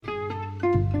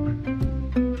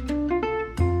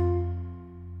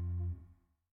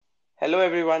Hello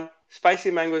everyone,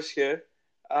 Spicy Mangoes here.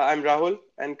 I'm Rahul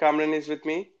and Kamran is with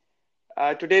me.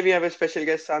 Today we have a special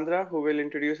guest Sandra who will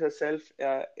introduce herself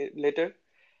later.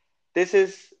 This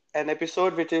is an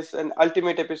episode which is an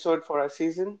ultimate episode for our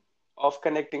season of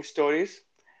connecting stories,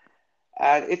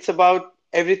 and it's about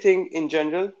everything in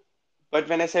general. But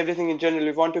when I say everything in general,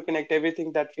 we want to connect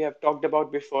everything that we have talked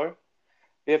about before.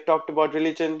 We have talked about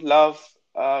religion, love,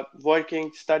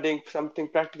 working, studying, something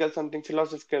practical, something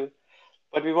philosophical,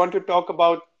 but we want to talk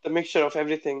about the mixture of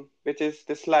everything, which is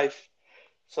this life.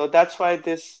 So that's why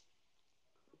this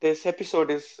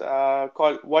episode is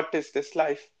called "What Is This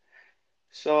Life?"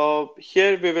 So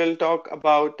here we will talk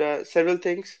about several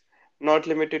things, not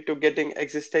limited to getting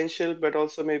existential, but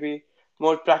also maybe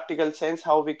more practical sense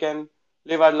how we can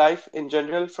live our life in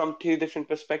general from three different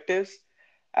perspectives.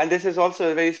 And this is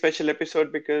also a very special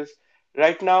episode because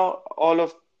right now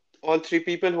all three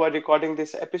people who are recording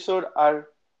this episode are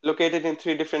located in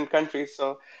three different countries.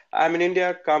 So I'm in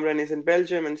India, Kamran is in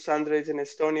Belgium, and Sandra is in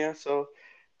Estonia. So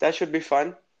that should be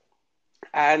fun.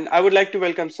 And I would like to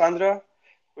welcome Sandra,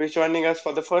 who is joining us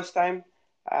for the first time.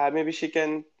 Maybe she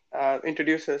can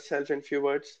introduce herself in a few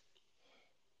words.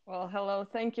 Well, hello.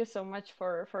 Thank you so much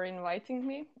for inviting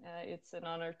me. It's an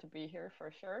honor to be here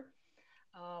for sure.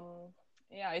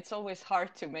 Yeah, it's always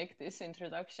hard to make this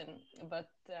introduction, but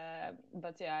yeah,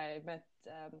 I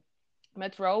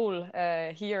met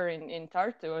Raul here in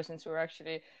Tartu since we're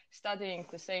actually studying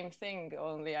the same thing.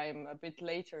 Only I'm a bit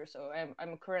later, so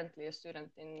I'm currently a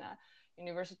student in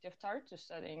University of Tartu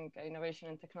studying innovation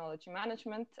and technology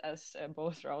management, as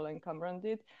both Raul and Kamran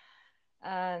did,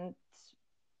 and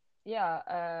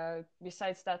yeah,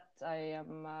 besides that,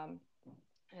 I'm an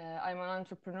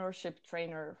entrepreneurship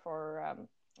trainer for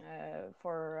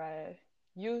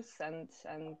youth and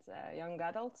young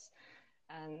adults,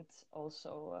 and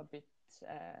also a bit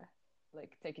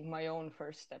like taking my own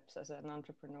first steps as an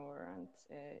entrepreneur and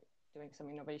doing some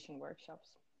innovation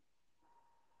workshops.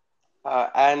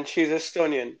 And she's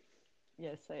Estonian.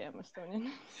 Yes, I am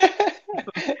Estonian.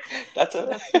 That's a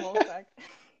That's small fact.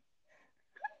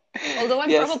 Although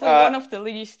I'm yes. probably one of the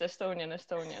least Estonians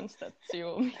that you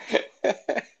will meet.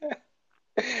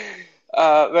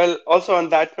 Well, also on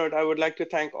that note, I would like to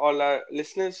thank all our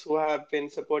listeners who have been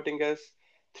supporting us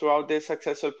throughout this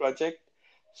successful project.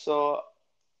 So,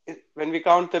 when we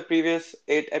count the previous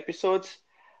eight episodes,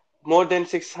 more than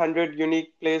 600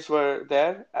 unique plays were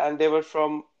there, and they were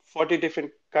from 40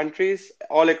 different countries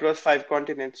all across five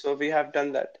continents. So, we have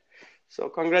done that. So,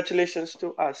 congratulations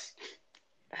to us.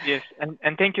 Yes,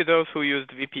 and thank you those who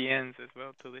used VPNs as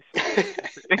well to listen to us.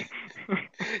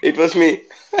 It was me.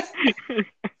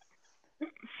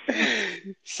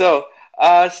 So,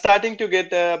 starting to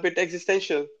get a bit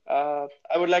existential, I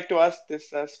would like to ask this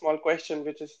small question,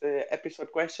 which is the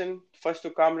episode question, first to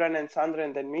Kamran and Sandra,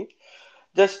 and then me.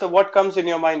 Just what comes in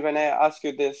your mind when I ask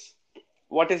you this?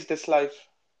 What is this life?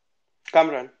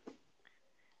 Kamran.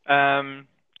 um,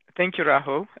 Thank you,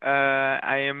 Rahul.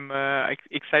 I am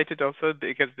excited also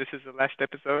because this is the last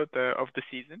episode of the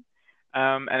season,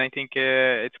 and I think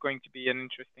it's going to be an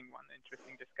interesting one,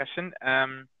 interesting discussion.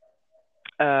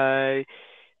 Uh,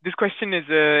 this question is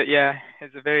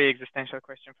a very existential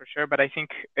question for sure. But I think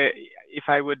if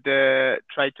I would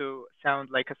try to sound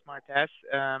like a smart ass,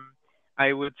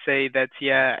 I would say that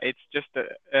it's just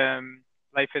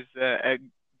life is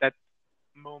that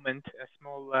moment, a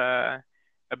small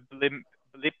a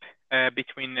blip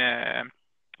between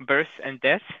birth and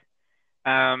death,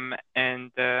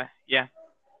 and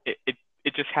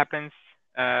it just happens.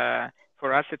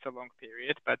 For us, it's a long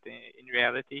period, but in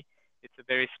reality, it's a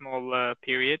very small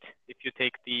period if you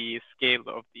take the scale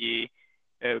of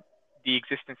uh, the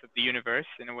existence of the universe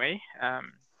in a way.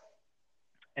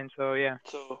 And so yeah,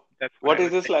 So, that's what what I is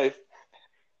would this say. life?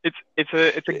 It's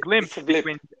a glimpse It's a blip.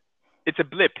 between it's a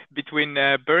blip between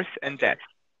birth and Okay. death.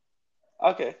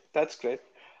 Okay, that's great.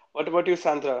 What about you,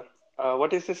 Sandra?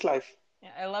 What is this life?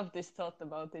 Yeah, I love this thought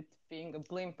about it being a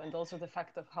blimp, and also the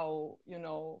fact of how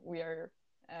we are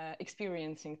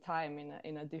experiencing time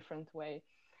in a different way.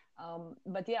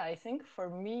 But yeah, I think for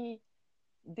me,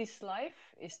 this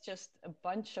life is just a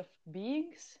bunch of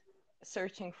beings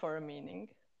searching for a meaning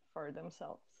for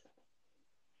themselves.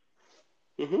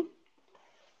 Hmm.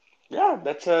 Yeah,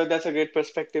 that's a great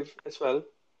perspective as well.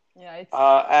 Yeah, it's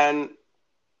And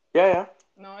yeah, yeah,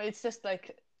 no, it's just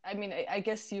like I mean, I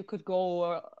guess you could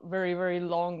go very very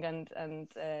long and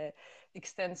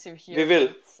extensive we here, will.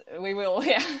 but we will.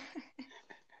 Yeah,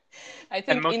 I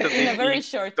And think most of in these a very beings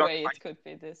short don't way find it could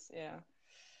be this. Yeah.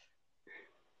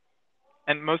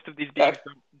 and most of these Yeah, beings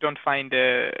don't find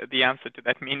the answer to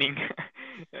that meaning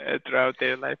throughout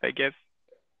their life, I guess.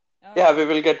 Oh yeah, yeah. we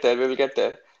will get there. We will get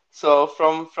there. So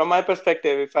from my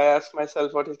perspective, if I ask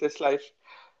myself what is this life,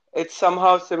 it's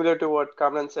somehow similar to what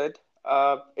Kamran said.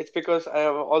 It's because I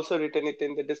have also written it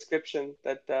in the description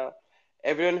that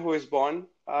everyone who is born,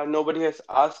 nobody has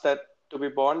asked that to be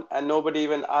born, and nobody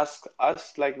even asks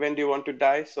us like when do you want to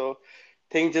die. So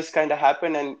things just kind of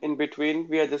happen, and in between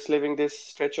we are just living this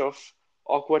stretch of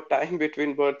awkward time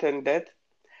between birth and death.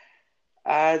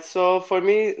 So for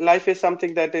me, life is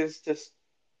something that is just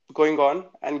going on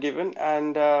and given,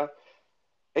 and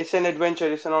it's an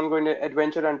adventure. It's an ongoing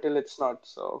adventure until it's not.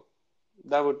 So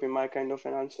that would be my kind of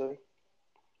an answer.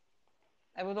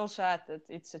 I would also add that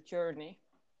it's a journey.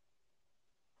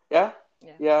 Yeah,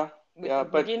 Yeah. yeah, With yeah. a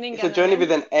But beginning it's a and an journey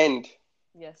with end. an end.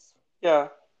 Yes. Yeah.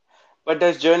 But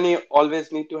does journey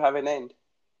always need to have an end?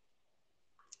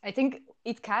 I think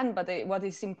it can, but what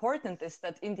is important is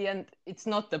that in the end, it's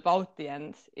not about the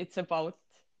end. It's about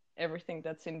everything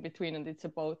that's in between, and it's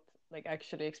about like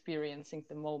actually experiencing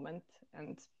the moment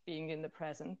and being in the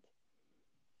present.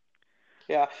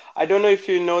 Yeah. I don't know if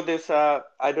you know this. I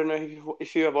don't know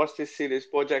if you have watched this series,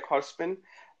 BoJack Horseman.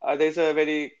 There's a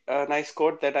very nice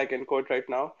quote that I can quote right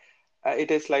now.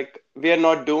 It is like, "We are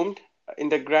not doomed. In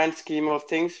the grand scheme of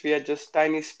things, we are just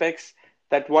tiny specks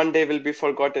that one day will be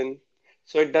forgotten.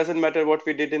 So it doesn't matter what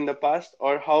we did in the past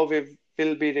or how we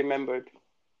will be remembered."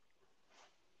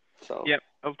 So Yeah,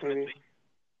 maybe, ultimately.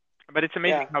 But it's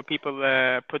amazing yeah. how people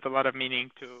put a lot of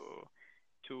meaning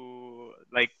to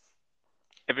like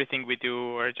everything we do,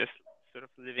 or just sort of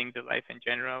living the life in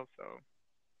general. So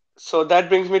So that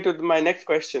brings me to my next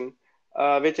question,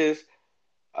 which is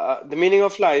the meaning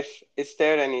of life. Is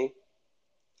there any?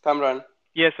 Kamran.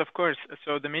 yes, of course.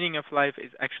 So the meaning of life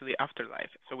is actually afterlife.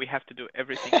 So we have to do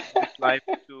everything in this life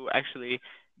to actually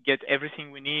get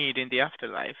everything we need in the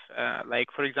afterlife. Like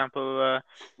for example,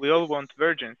 we all want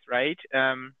virgins, right?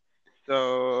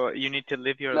 So you need to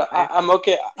live your No, life. I'm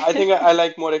okay. I think I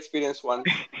like more experienced ones.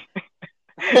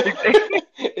 Exactly.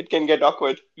 It can get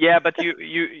awkward. Yeah, but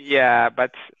yeah,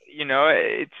 but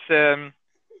it's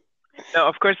no,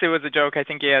 of course it was a joke. I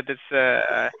think yeah, this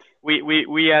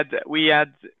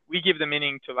we give the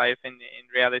meaning to life. In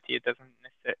reality, it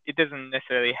doesn't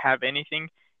necessarily have anything.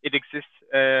 It exists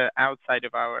outside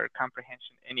of our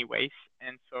comprehension, anyways.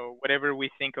 And so whatever we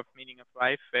think of meaning of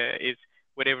life is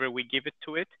whatever we give it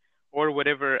to it, or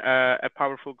whatever a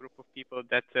powerful group of people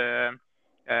that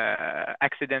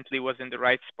accidentally was in the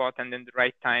right spot and in the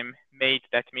right time made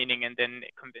that meaning, and then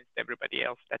convinced everybody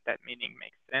else that that meaning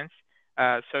makes sense.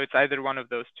 So it's either one of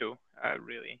those two,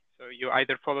 really. So you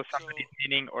either follow So, somebody's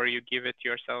meaning, or you give it to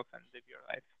yourself and live your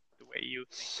life the way you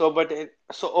think.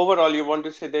 so overall, you want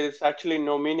to say there is actually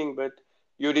no meaning, but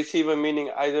you receive a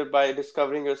meaning either by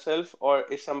discovering yourself or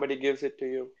if somebody gives it to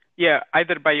you. Yeah,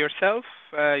 either by yourself,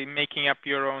 making up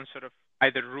your own sort of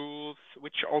either rules,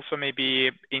 which also may be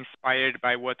inspired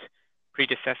by what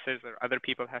predecessors or other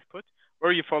people have put,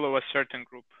 or you follow a certain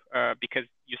group because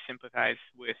you sympathize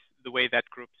with the way that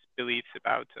group believes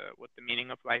about what the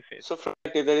meaning of life is. So, from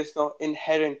that, there is no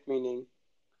inherent meaning,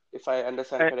 if I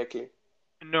understand Uh, correctly.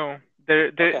 No,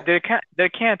 Okay. there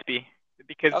can't be,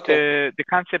 because Okay. the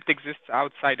concept exists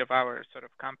outside of our sort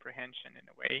of comprehension in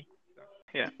a way. So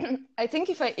yeah, I think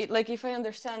if I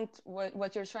understand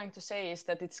what you're trying to say is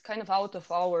that it's kind of out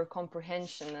of our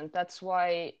comprehension, and that's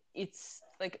why it's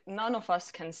like none of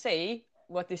us can say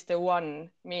what is the one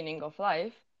meaning of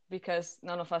life, because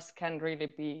none of us can really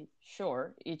be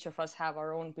sure. Each of us have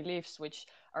our own beliefs, which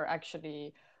are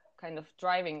actually kind of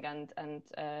driving and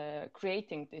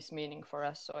creating this meaning for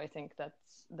us. So I think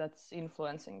that's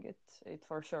influencing it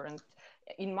for sure. And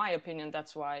in my opinion,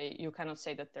 that's why you cannot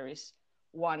say that there is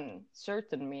one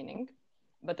certain meaning,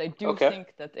 but I do Okay.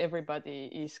 think that everybody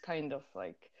is kind of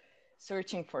like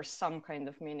searching for some kind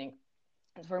of meaning.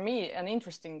 And for me, an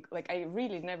interesting, like I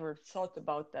really never thought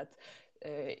about that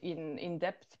in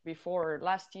depth before.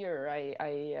 Last year, I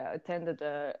attended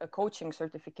a coaching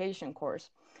certification course,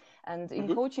 and in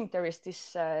Mm-hmm. coaching there is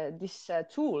this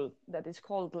tool that is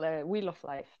called Wheel of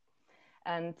Life,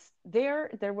 and there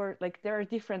were like there are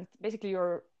different, basically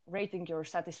you're rating your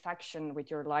satisfaction with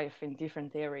your life in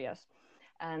different areas,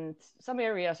 and some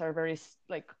areas are very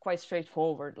like quite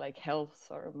straightforward, like health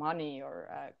or money or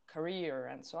career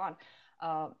and so on,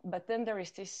 but then there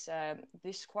is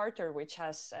this quarter which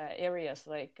has areas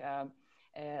like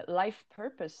life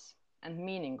purpose and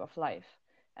meaning of life.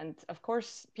 And of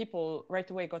course people right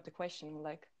away got the question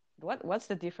like, what's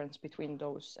the difference between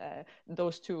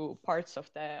those two parts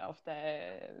of the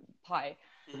pie?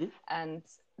 Mm-hmm. And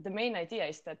the main idea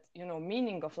is that,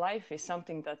 meaning of life is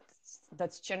something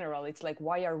that's general. It's like,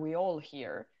 why are we all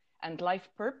here? And life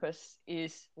purpose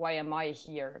is, why am I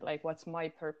here? Like, what's my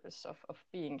purpose of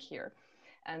being here?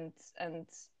 and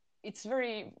it's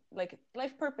very like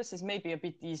life purpose is maybe a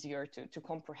bit easier to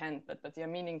comprehend, but the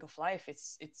meaning of life,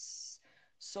 it's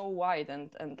so wide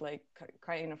and like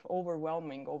kind of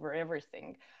overwhelming over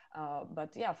everything.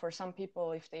 But yeah, for some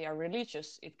people, if they are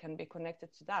religious, it can be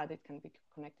connected to that. It can be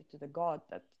connected to the God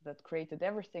that created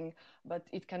everything, but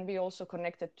it can be also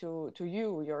connected to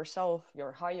you, yourself,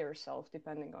 your higher self,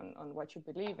 depending on what you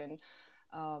believe in.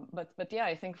 But yeah,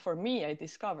 I think for me, I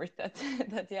discovered that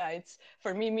that yeah, it's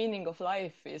for me, meaning of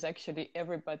life is actually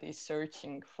everybody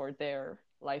searching for their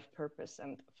life purpose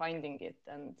and finding it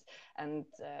and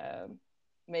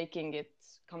making it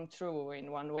come true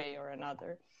in one way or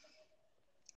another.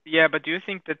 Yeah, but do you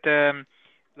think that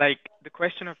like the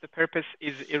question of the purpose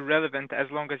is irrelevant as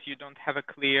long as you don't have a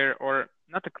clear or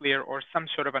not a clear or some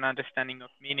sort of an understanding of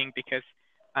meaning? Because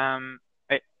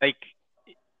like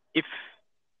if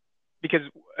because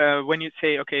when you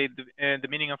say okay, the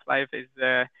meaning of life is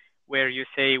where you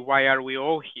say why are we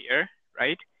all here,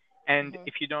 right? And Mm-hmm.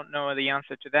 if you don't know the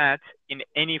answer to that in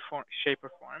any form, shape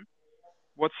or form,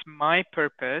 what's my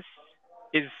purpose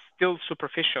is still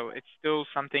superficial. It's still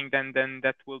something then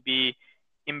that will be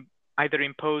Im either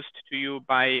imposed to you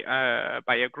by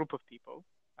a group of people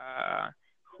uh,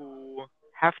 who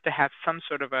have to have some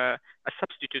sort of a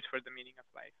substitute for the meaning of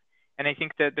life. And I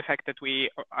think that the fact that we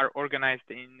are organized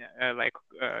in like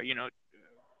you know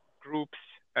groups,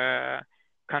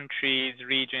 countries,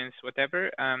 regions, whatever,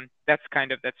 that's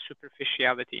kind of that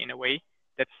superficiality in a way.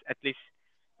 That's at least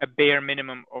a bare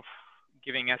minimum of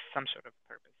giving us some sort of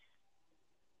purpose.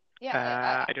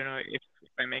 Yeah, I don't know if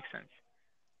that makes sense.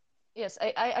 yes,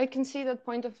 I can see that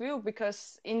point of view,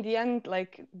 because in the end,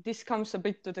 like this comes a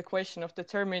bit to the question of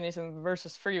determinism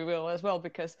versus free will as well,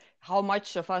 because how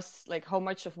much of us, like how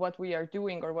much of what we are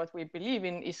doing or what we believe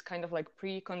in is kind of like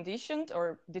preconditioned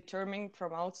or determined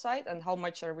from outside, and how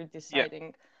much are we Yeah.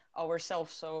 deciding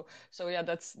ourselves. So yeah,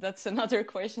 that's another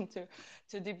question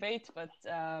to debate, but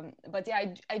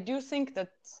yeah, I do think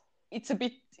that it's a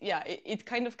bit, yeah, it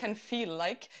kind of can feel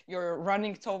like you're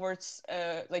running towards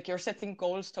like you're setting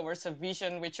goals towards a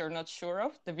vision which you're not sure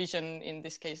of, the vision in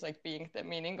this case like being the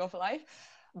meaning of life.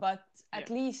 But Yeah. at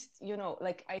least, you know,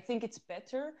 like I think it's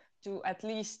better to at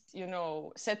least, you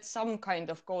know, set some kind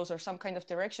of goals or some kind of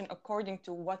direction according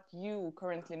to what you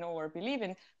currently know or believe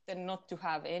in, than not to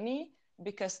have any,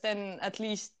 because then at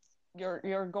least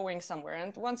you're going somewhere.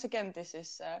 And once again, this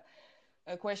is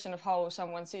a question of how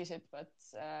someone sees it, but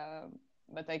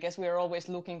I guess we are always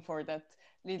looking for that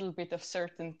little bit of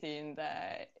certainty in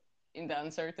the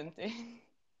uncertainty.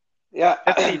 Yeah,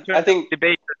 That's the I eternal think.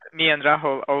 debate that me and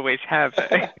Rahul always have.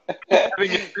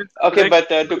 Having a sense of Okay, but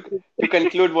direction.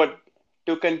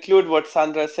 to conclude what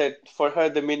Sandra said, for her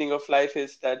the meaning of life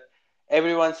is that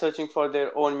everyone's searching for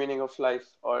their own meaning of life,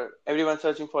 or everyone's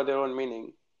searching for their own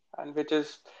meaning, and which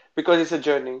is because it's a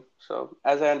journey. So,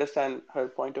 as I understand her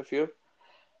point of view,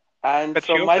 and But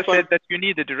she from my also said point, that you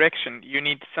need a direction. You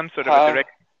need some sort of a uh,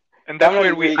 direction, and that's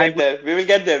where Cameron, we'll I get would. there. We will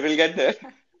get there. We'll get there.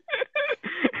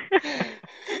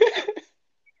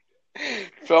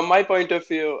 From my point of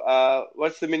view,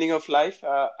 what's the meaning of life?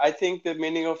 I think the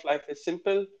meaning of life is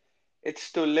simple.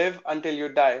 It's to live until you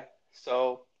die.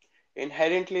 So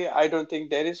inherently, I don't think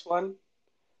there is one.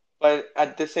 But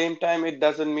at the same time, it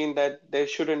doesn't mean that there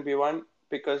shouldn't be one,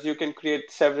 because you can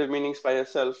create several meanings by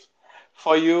yourself.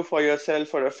 For you, for yourself,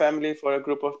 for a family, for a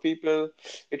group of people.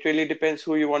 It really depends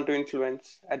who you want to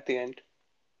influence at the end.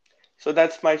 So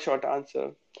that's my short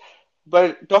answer.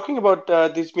 But talking about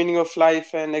this meaning of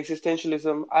life and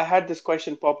existentialism, I had this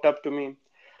question popped up to me.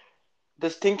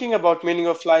 Does thinking about meaning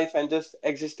of life and just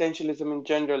existentialism in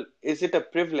general, is it a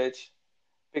privilege?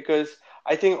 Because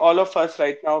I think all of us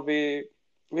right now, we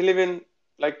live in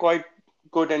like quite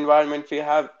good environment. We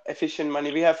have efficient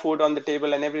money, we have food on the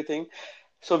table and everything.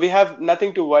 So we have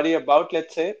nothing to worry about,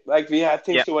 let's say. Like we have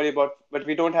things Yeah. to worry about, but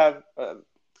we don't have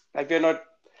like we're not,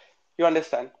 you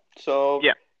understand. So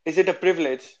Yeah. is it a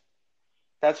privilege?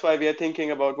 That's why we are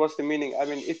thinking about what's the meaning. I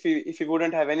mean, if we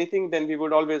wouldn't have anything, then we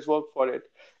would always work for it.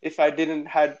 If I didn't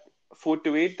had food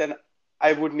to eat, then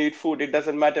I would need food. It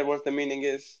doesn't matter what the meaning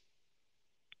is.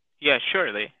 Yeah,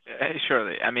 surely,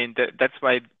 surely. I mean, that's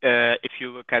why if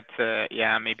you look at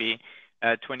yeah, maybe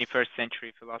 21st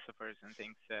century philosophers and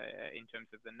things in terms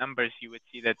of the numbers, you would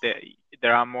see that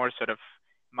there are more sort of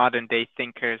modern day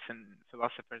thinkers and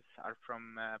philosophers are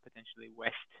from potentially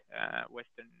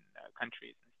Western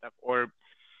countries and stuff, or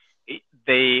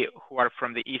they who are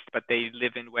from the East but they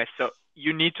live in West. So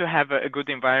you need to have a good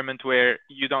environment where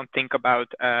you don't think about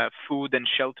food and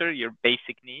shelter, your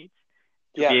basic needs,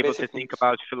 to Yeah, be able to basic think needs.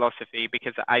 about philosophy,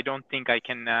 because I don't think I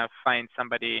can find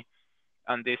somebody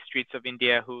on the streets of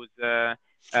India who's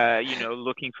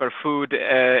looking for food,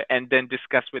 and then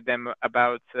discuss with them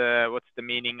about what's the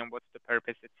meaning and what's the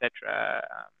purpose, etc.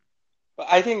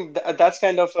 I think that's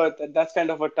kind of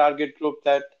a target group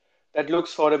that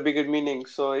looks for a bigger meaning.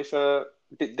 So if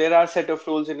there are set of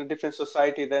rules in a different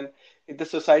society, then if the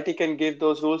society can give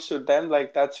those rules to them,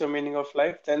 like that's your meaning of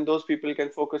life, then those people can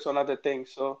focus on other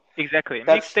things. So Exactly, it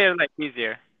makes that's their life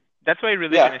easier. That's why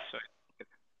religion yeah, is so,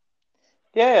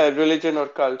 yeah, religion or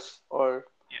cults, or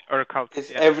yeah, or cults.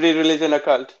 is Yeah. every religion a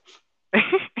cult?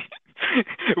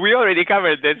 We already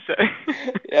covered this.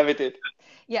 Yeah, we did.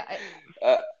 Yeah,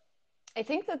 Uh, I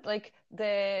think that like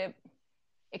the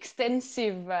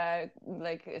extensive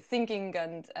like thinking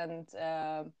and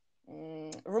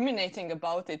ruminating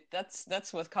about it,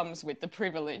 that's what comes with the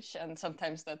privilege, and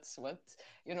sometimes that's what,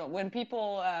 when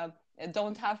people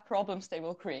don't have problems, they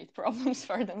will create problems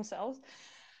for themselves.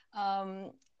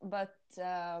 um, but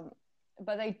um,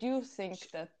 but I do think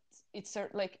that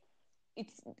like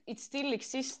it's it still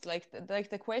exists, like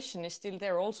the question is still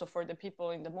there also for the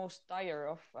people in the most dire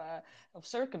of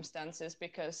circumstances,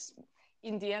 because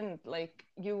in the end, like,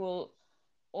 you will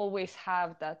always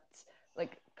have that,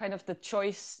 like, kind of the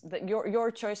choice, that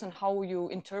your choice on how you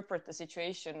interpret the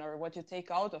situation or what you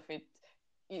take out of it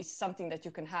is something that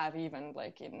you can have, even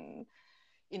like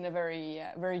in a very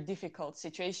very difficult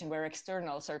situation where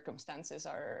external circumstances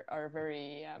are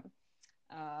very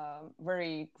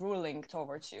very grueling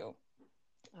towards you.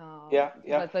 yeah,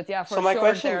 yeah. But yeah, So for my sure,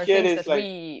 question there are here things is that like,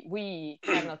 we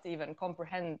cannot even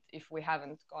comprehend if we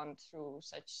haven't gone through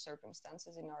such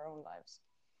circumstances in our own lives.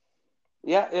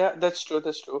 yeah, yeah, that's true,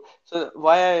 that's true. So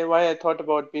why I thought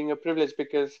about being a privilege,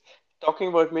 because talking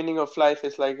about meaning of life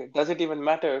is like, does it even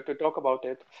matter to talk about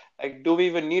it? Like, do we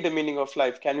even need a meaning of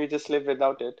life? Can we just live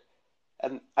without it?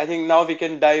 And I think now we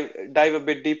can dive a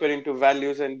bit deeper into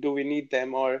values, and do we need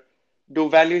them, or do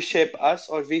values shape us,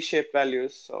 or we shape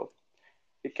values? So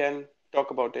we can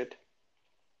talk about it.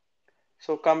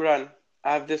 So Kamran,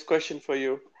 I have this question for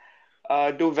you.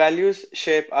 Do values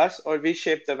shape us, or we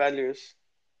shape the values?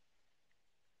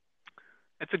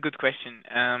 That's a good question.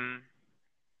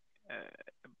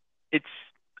 It's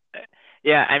uh,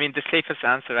 yeah. I mean, the safest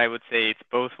answer, I would say, it's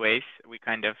both ways. We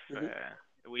kind of Hmm.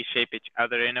 we shape each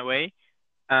other in a way.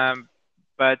 Um,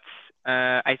 but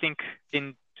I think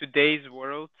in today's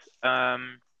world,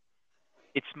 um,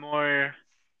 it's more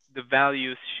the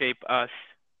values shape us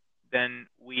than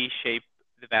we shape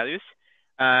the values.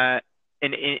 And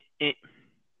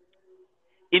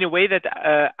in a way that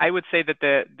I would say that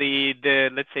the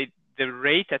let's say the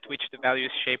rate at which the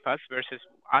values shape us versus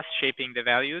us shaping the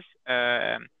values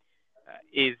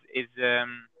is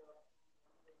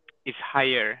is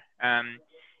higher,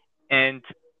 and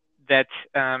that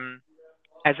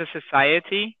as a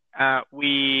society,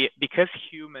 we because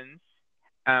humans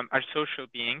are social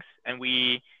beings, and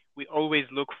we always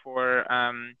look for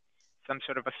some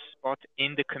sort of a spot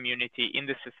in the community, in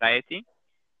the society.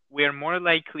 We are more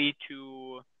likely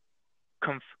to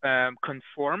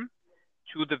conform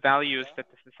to the values Yeah. that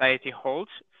the society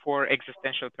holds for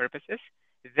existential purposes,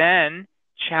 then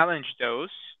challenge those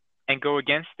and go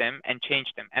against them and change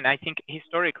them. And I think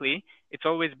historically, it's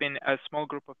always been a small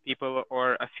group of people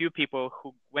or a few people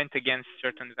who went against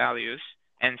certain values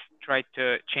and tried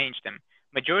to change them.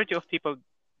 Majority of people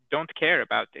don't care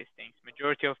about these things.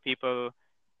 Majority of people,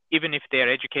 even if they are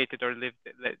educated or live,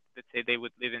 let's say they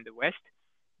would live in the West,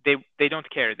 they don't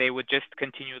care. They would just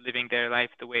continue living their life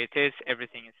the way it is.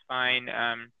 Everything is fine.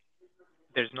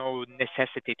 There's no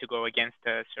necessity to go against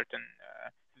certain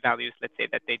values, let's say,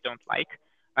 that they don't like.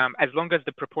 As long as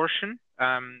the proportion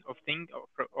of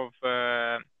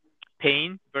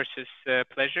pain versus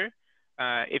pleasure,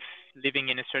 if living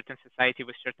in a certain society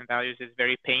with certain values is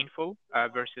very painful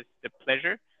versus the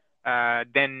pleasure,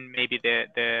 then maybe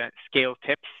the scale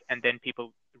tips, and then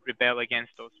people rebel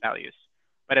against those values.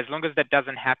 But as long as that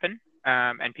doesn't happen,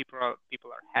 and people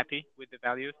are happy with the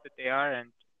values that they are,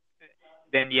 and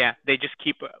then yeah, they just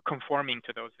keep conforming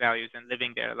to those values and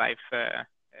living their life as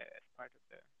part of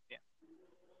the yeah.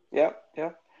 Yeah,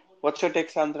 yeah. What's your take,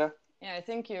 Sandra? Yeah, I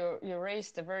think you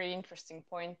raised a very interesting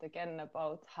point again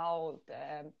about how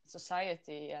the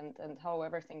society and how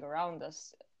everything around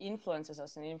us influences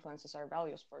us and influences our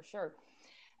values, for sure.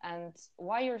 And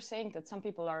why you're saying that some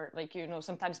people are like,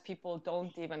 sometimes people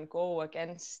don't even go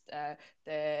against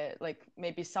the, like,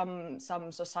 maybe some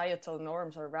societal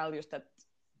norms or values that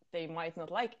they might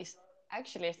not like, is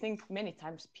actually, I think many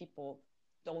times people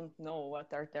don't know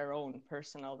what are their own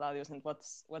personal values and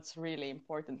what's really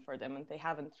important for them, and they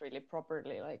haven't really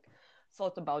properly, like,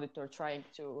 thought about it, or trying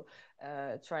to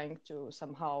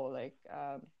somehow, like,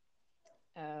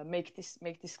 make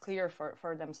this clear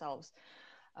for themselves.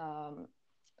 um,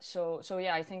 so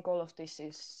yeah, I think all of this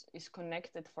is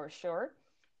connected for sure.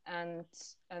 And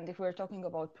if we're talking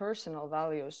about personal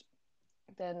values,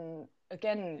 then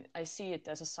again I see it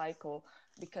as a cycle,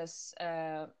 because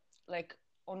like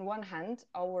on one hand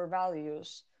our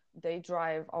values, they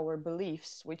drive our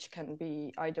beliefs, which can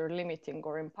be either limiting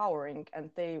or empowering, and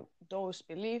those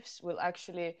beliefs will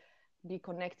actually be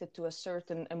connected to a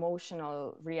certain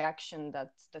emotional reaction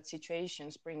that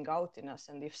situations bring out in us,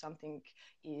 and if something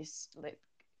is like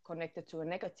connected to a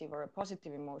negative or a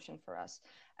positive emotion for us,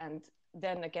 and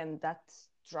then again that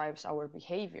drives our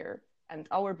behavior, and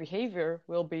our behavior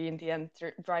will be in the end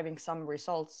driving some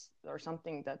results or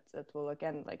something that will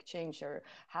again like change or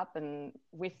happen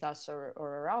with us or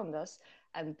around us,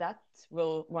 and that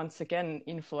will once again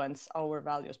influence our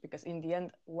values, because in the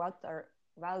end what our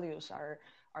values are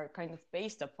kind of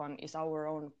based upon is our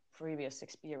own previous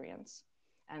experience,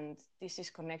 and this is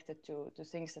connected to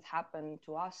things that happen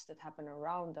to us, that happen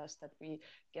around us, that we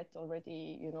get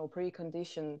already, you know,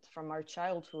 preconditioned from our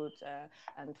childhood,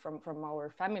 and from our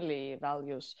family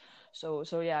values. So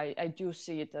yeah, I do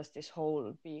see it as this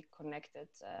whole be connected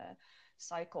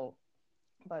cycle.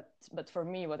 But for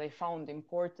me, what I found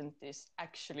important is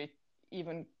actually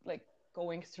even like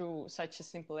going through such a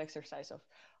simple exercise of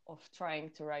trying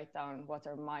to write down what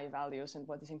are my values and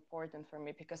what is important for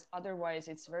me, because otherwise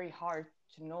it's very hard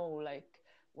to know like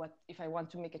what, if I want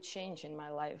to make a change in my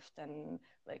life, then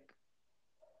like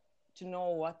to know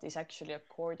what is actually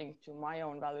according to my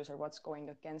own values or what's going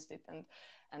against it.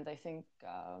 And I think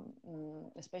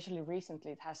especially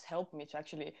recently it has helped me to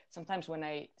actually, sometimes when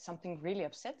I something really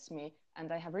upsets me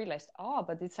and I have realized,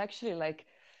 but it's actually like,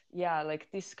 yeah, like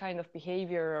this kind of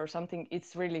behavior or something,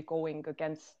 it's really going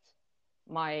against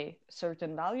my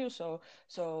certain value. So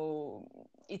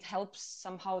it helps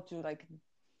somehow to like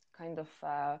kind of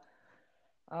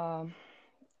um,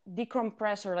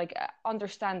 decompress or like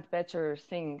understand better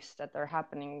things that are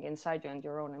happening inside you and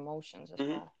your own emotions as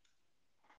well.